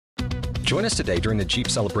Join us today during the Jeep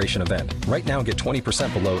Celebration event. Right now, get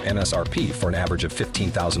 20% below MSRP for an average of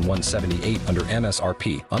 $15,178 under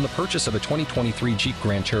MSRP on the purchase of a 2023 Jeep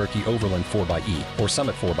Grand Cherokee Overland 4xE or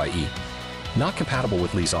Summit 4xE. Not compatible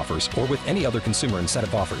with lease offers or with any other consumer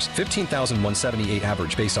incentive offers. $15,178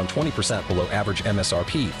 average based on 20% below average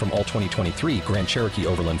MSRP from all 2023 Grand Cherokee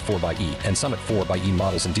Overland 4xE and Summit 4xE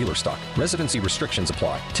models in dealer stock. Residency restrictions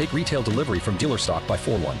apply. Take retail delivery from dealer stock by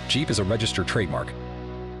 4/1. Jeep is a registered trademark.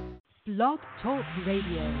 Blog Talk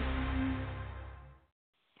Radio.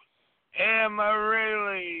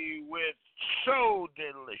 Amarilli with So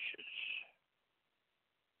Delicious.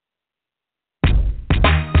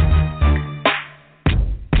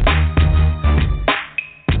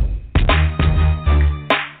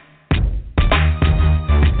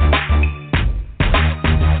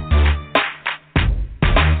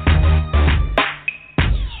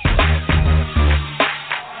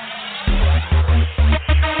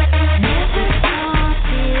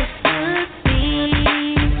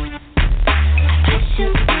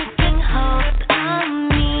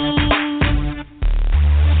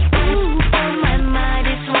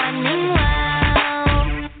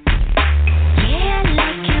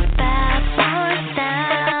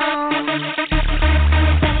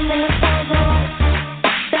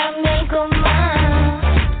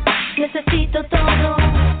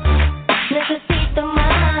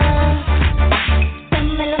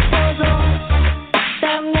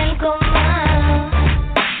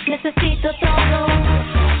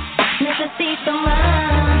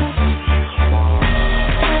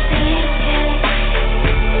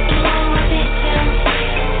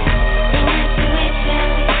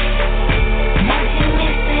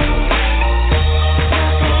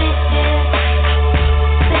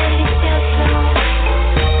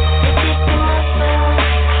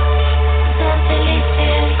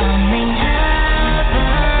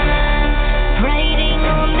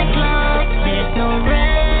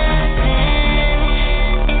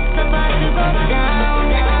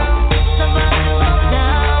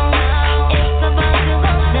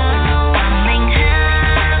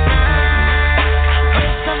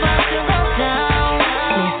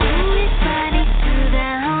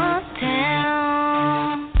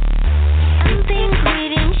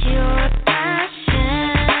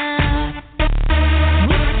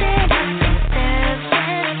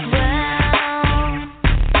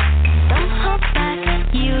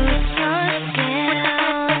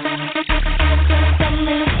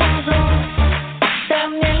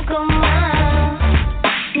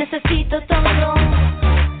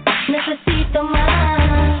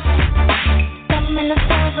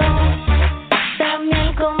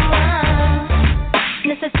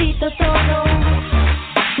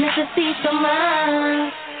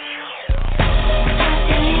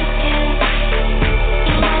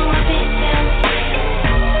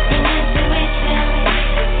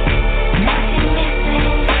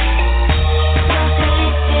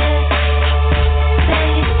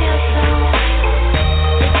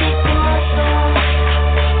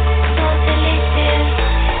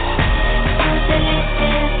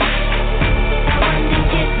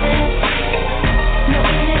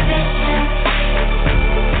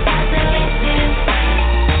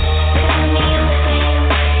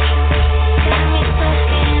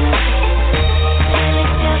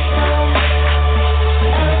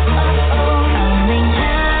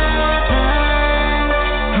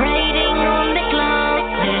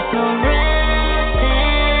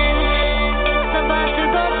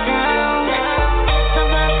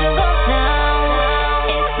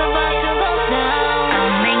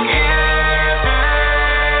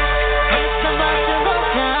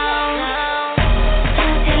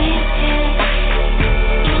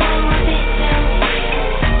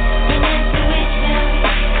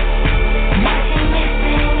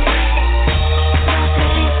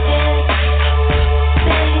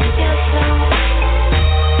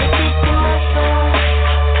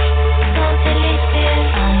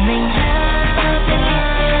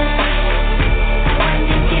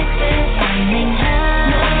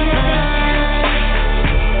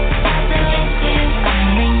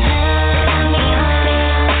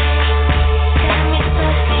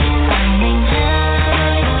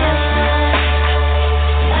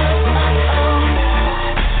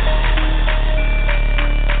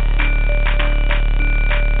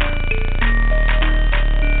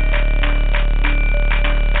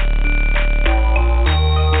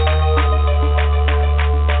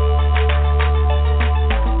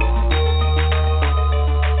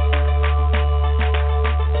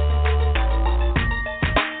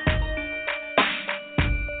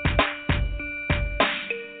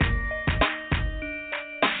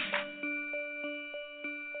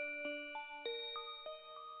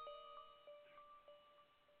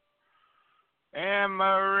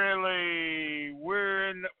 Amarillo,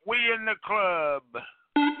 we in the club.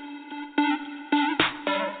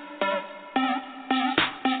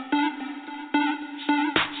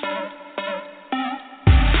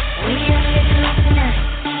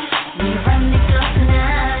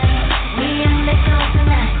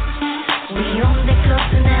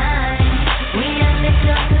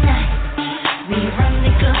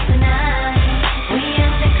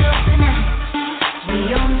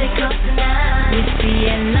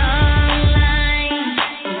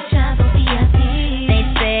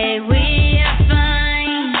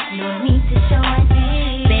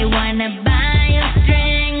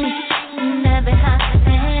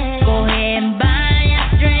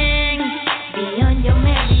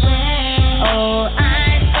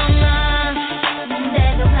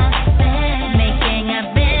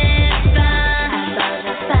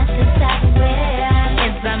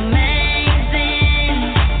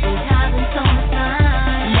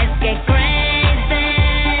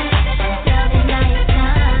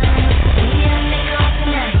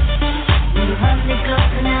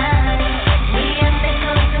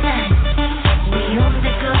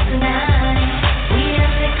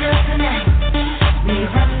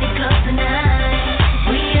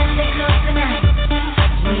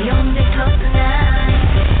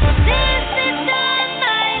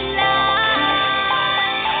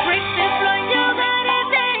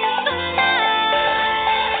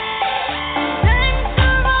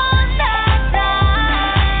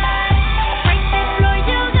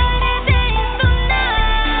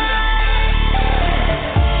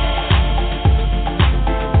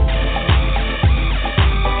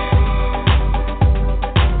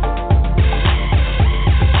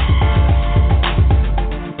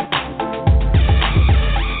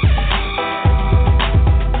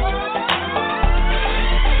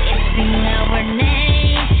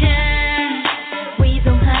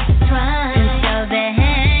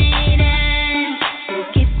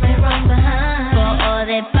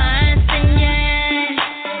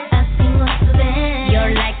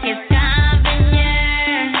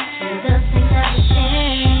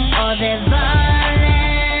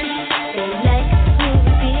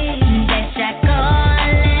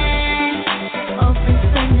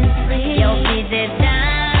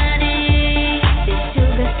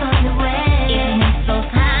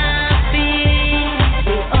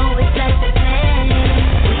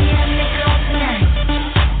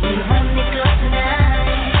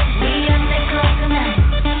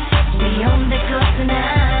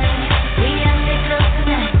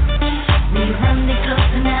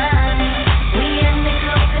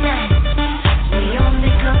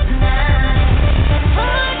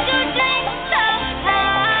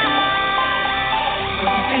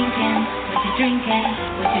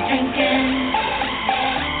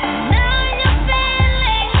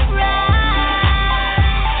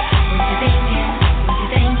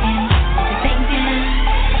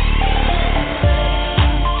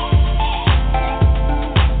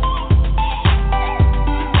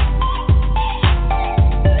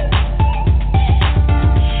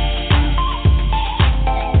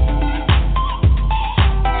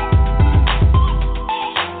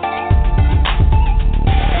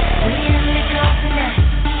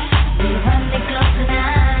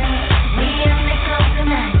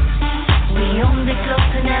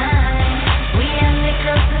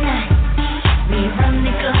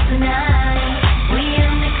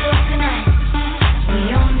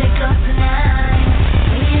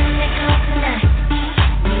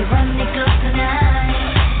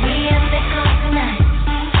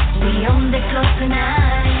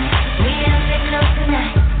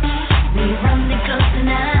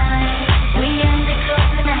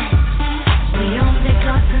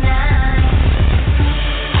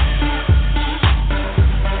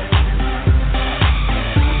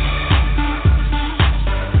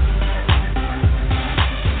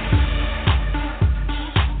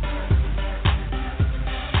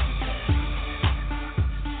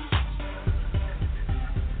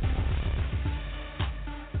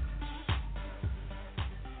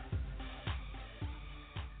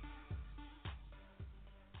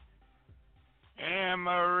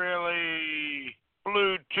 Amarillo,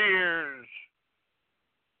 Blue Tears.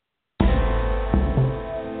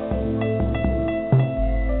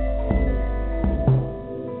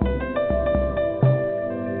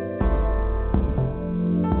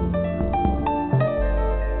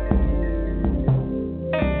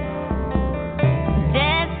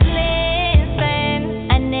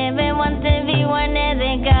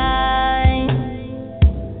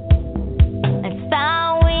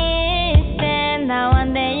 Start wishing that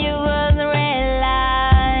one day you would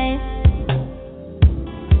realize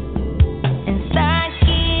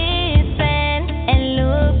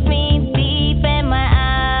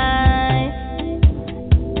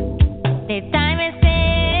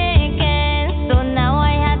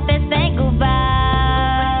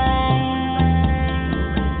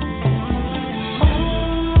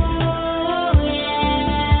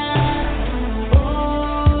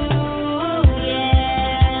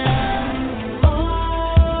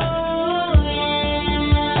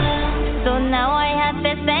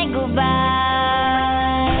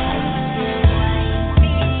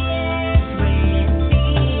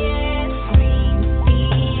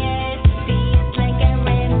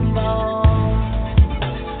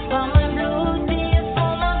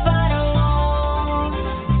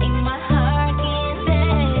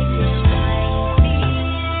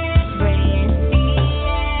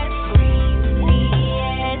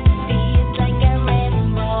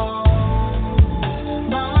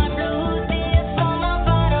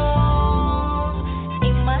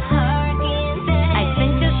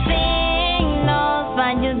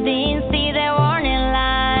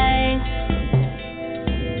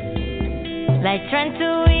like trying to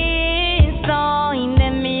whistle in the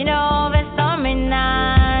middle of a stormy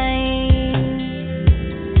night.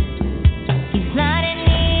 It's not an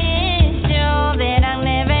issue that I'm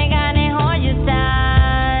never gonna hold you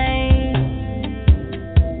tight.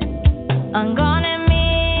 I'm gonna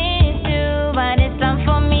miss you, but it's time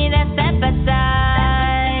for me to step aside.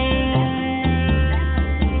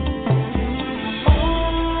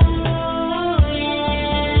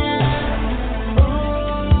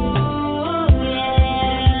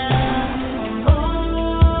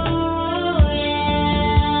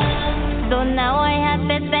 So now I have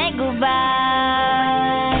to say goodbye.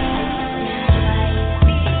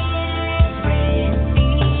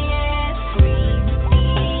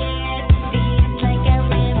 Like a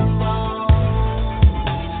rainbow,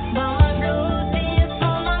 but my blues is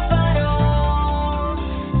full of bottle.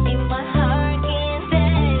 In my heart can't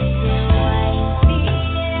take it. White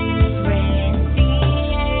tears, red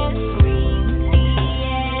tears, green tears,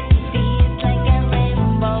 like a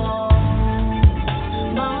rainbow.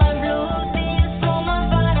 But my blues is full of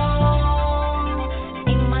bottle.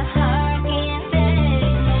 In my heart can't take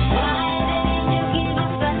it. Why didn't you give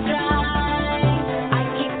us a try? I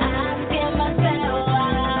keep asking myself why.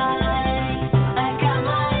 I got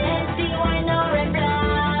my empty with no reply.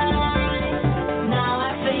 Now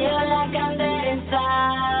I feel like I'm dead inside.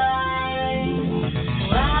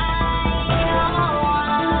 Why, oh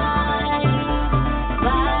why?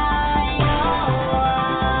 Why, oh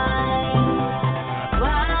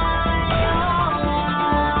why?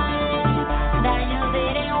 That you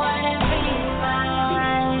didn't wanna be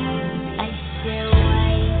mine. I said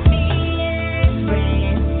white tears,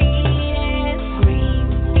 red tears, green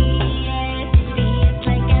tears,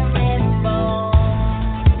 like a rainbow.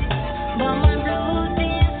 But my blues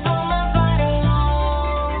is full of bottle.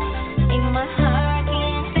 In my heart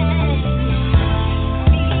can't take it.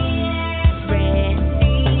 Red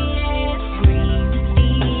tears, green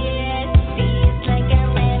tears, like a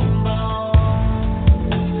rainbow.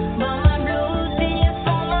 But my blues is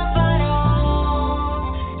full of bottle.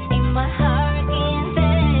 In my heart can't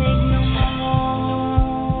take no more.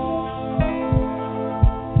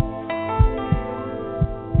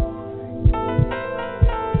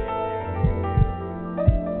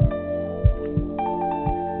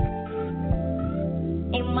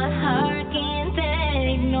 In my heart can't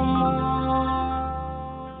take no more.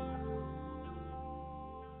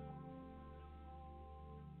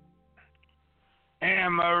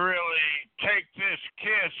 Am I really take this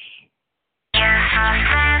kiss? You're so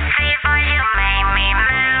sexy, boy, you make me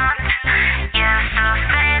melt. You're so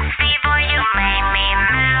sexy, boy, you make me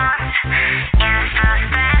melt. You're so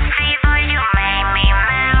sexy, boy, you make me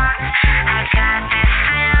melt. I got this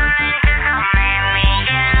feeling you gon' make me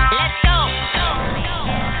yell. Let's go.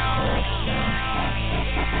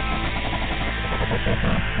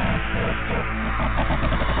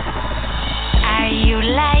 Are you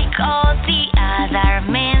like all the other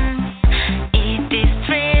men? Is this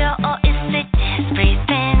real or is it just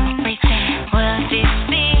pretend? Will this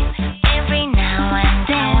be every now and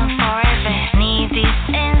then? Forever. Need this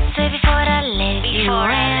answer before I let you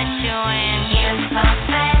in. You're so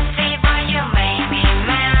sexy, boy, you make me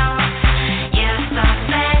melt. You're so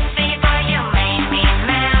sexy, boy, you make me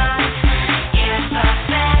melt. You're so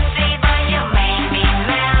sexy, boy, you make me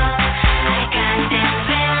melt. I got this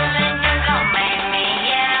feeling you gon' make me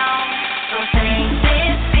yell. So take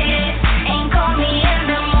this kiss and call me in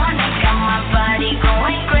the morning. Got my body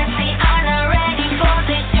going crazy. I'm not ready for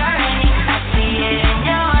the journey. I see it in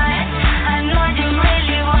your eyes. I know you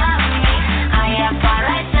really want me. I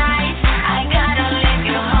apologize. I gotta leave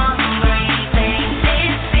you hungry. Take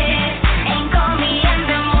this kiss and call me in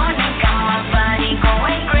the morning. Got my body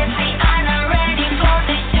going crazy. I'm not ready for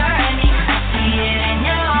the journey. I see it in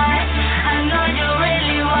your eyes. I know you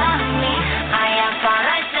really want me. I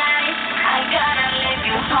apologize. I gotta leave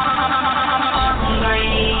you hungry.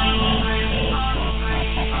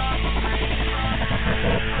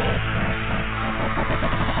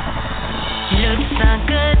 Looks so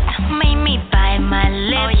good, made me bite my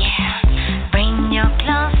lip. Oh yeah. Bring your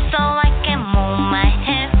clothes so I can move my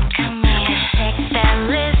hips. Come here. Check that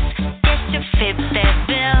list, just to fit the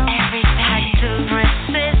bill. Hard to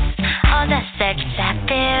resist all that sex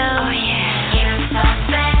appeal. Oh yeah. You're so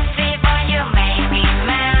sexy, boy, you make me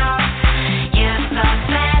melt. You're so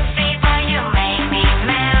sexy, boy, you make me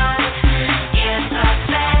melt. You're so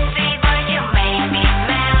sexy, boy, you make me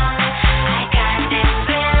melt. I got this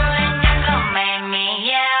feeling you gon' make me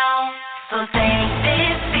yell. So take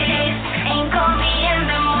this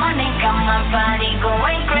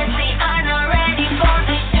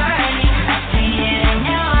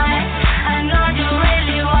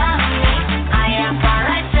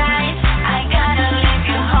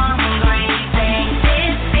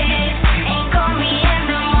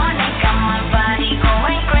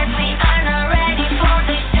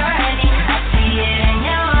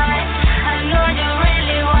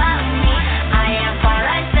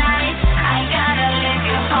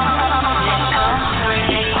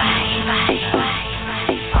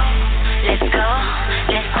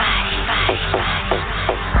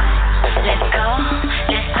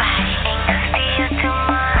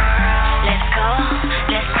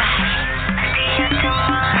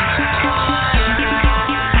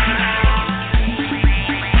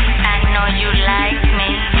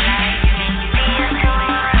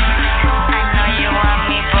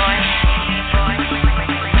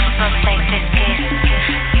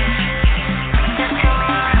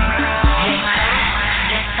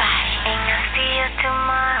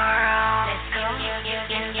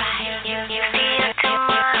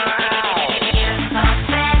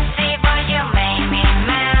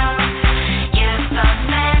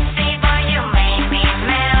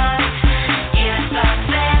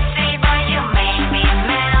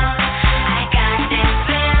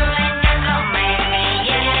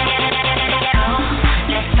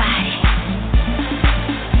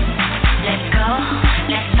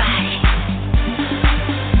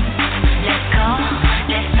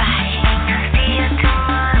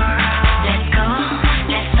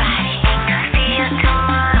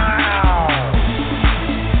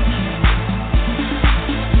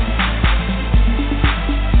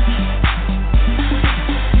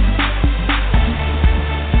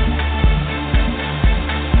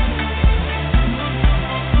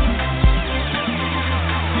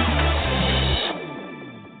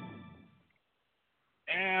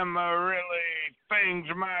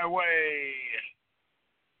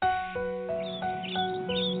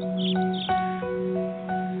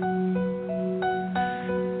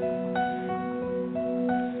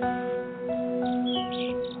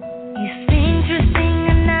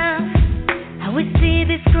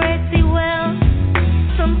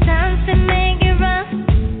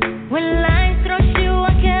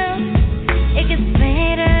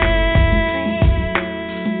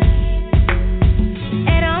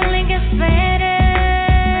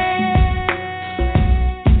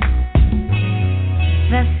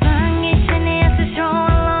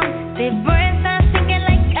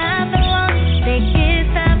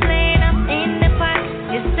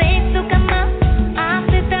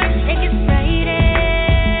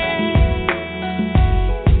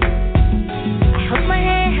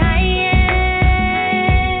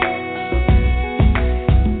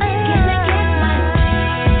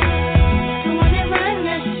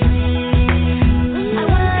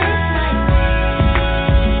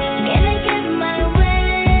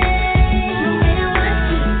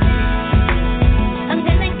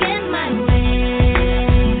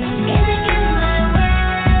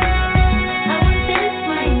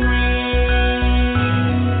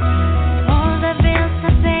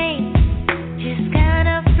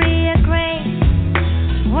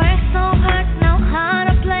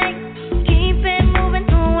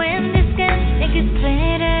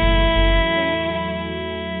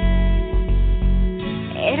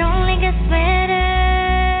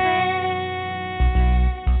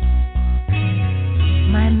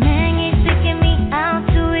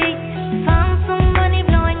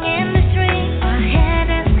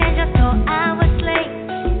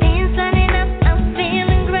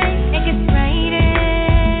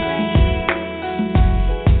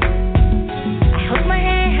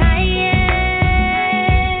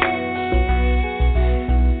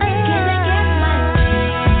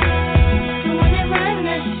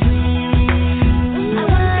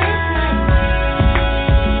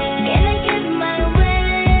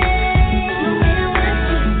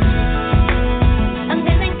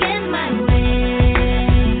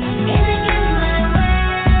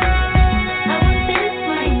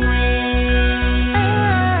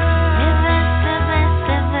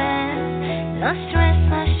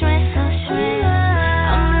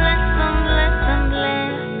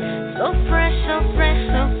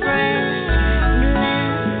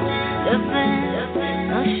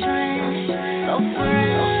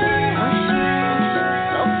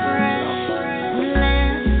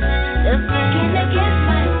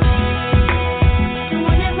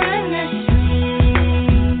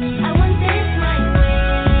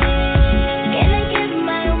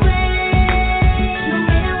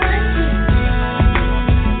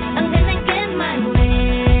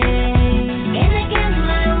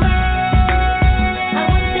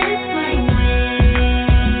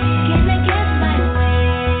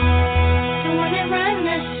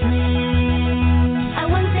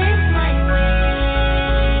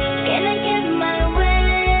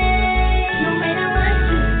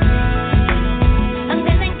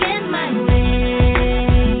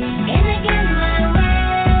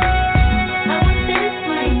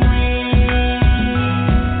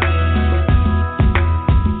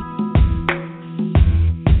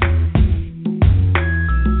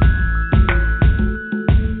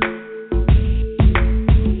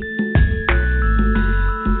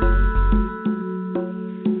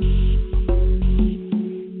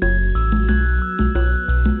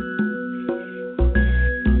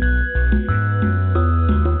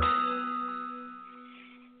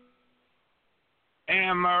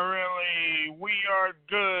Amarillo, we are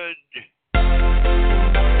good.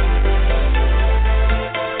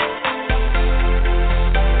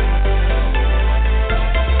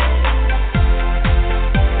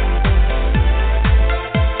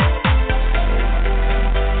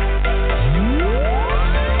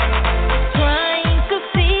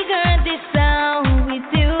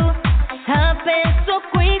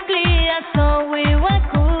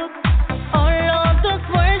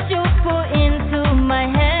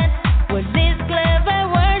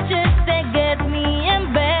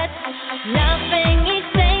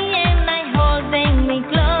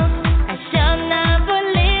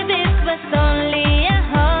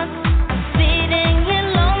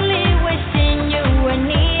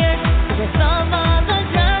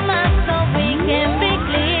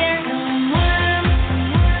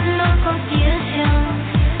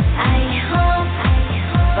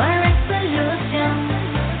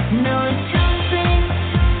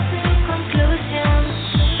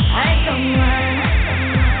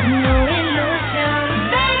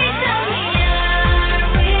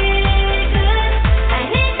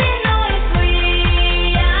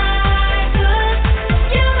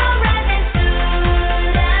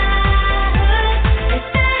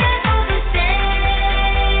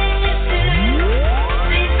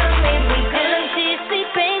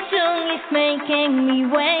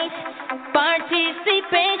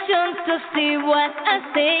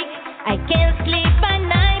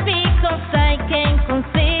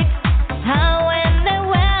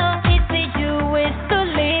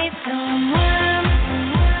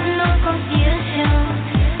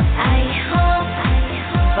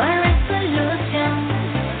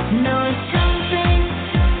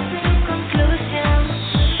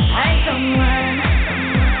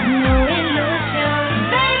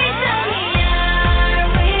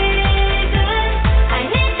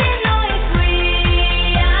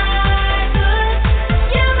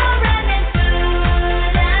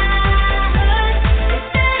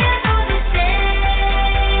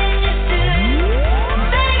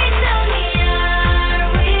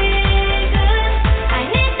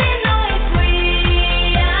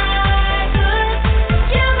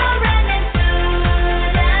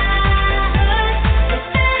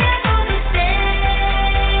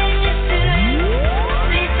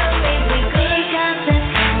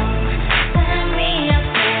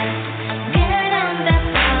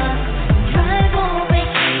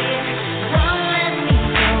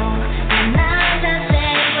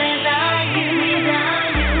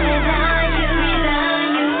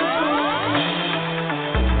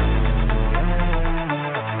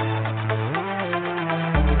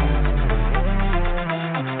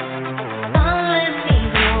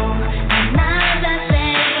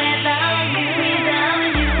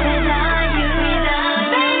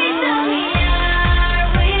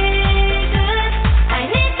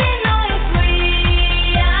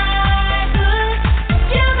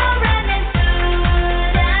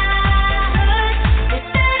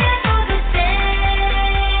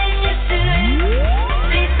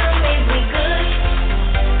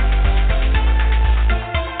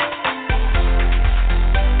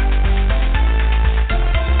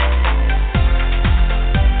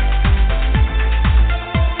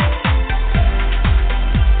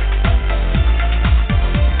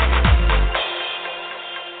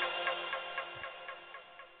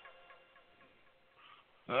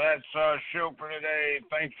 That's our show for today.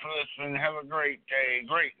 Thanks for listening. Have a great day,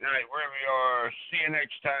 great night, wherever you are. See you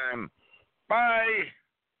next time. Bye.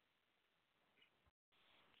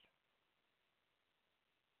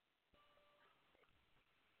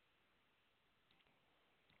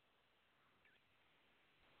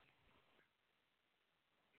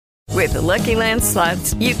 With the Lucky Land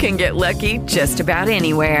Slots, you can get lucky just about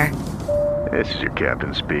anywhere. This is your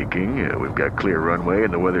captain speaking. We've got clear runway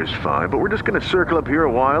and the weather's fine, but we're just going to circle up here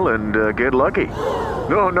a while and get lucky.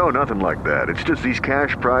 No, nothing like that. It's just these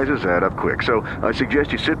cash prizes add up quick. So I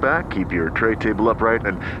suggest you sit back, keep your tray table upright,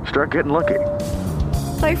 and start getting lucky.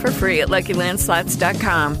 Play for free at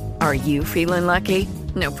LuckyLandSlots.com. Are you feeling lucky?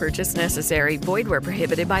 No purchase necessary. Void where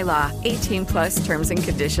prohibited by law. 18 plus terms and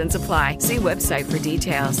conditions apply. See website for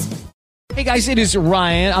details. Hey guys, it is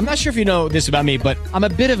Ryan. I'm not sure if you know this about me, but I'm a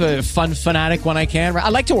bit of a fun fanatic when I can. I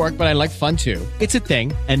like to work, but I like fun too. It's a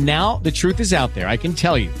thing. And now the truth is out there. I can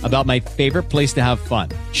tell you about my favorite place to have fun.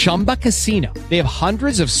 Chumba Casino. They have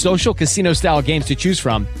hundreds of social casino style games to choose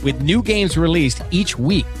from with new games released each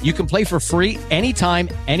week. You can play for free anytime,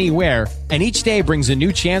 anywhere. And each day brings a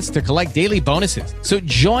new chance to collect daily bonuses. So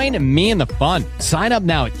join me in the fun. Sign up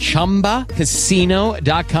now at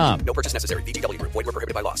ChumbaCasino.com. No purchase necessary. VGW Group. Void where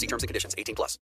prohibited by law. See terms and conditions. 18 plus.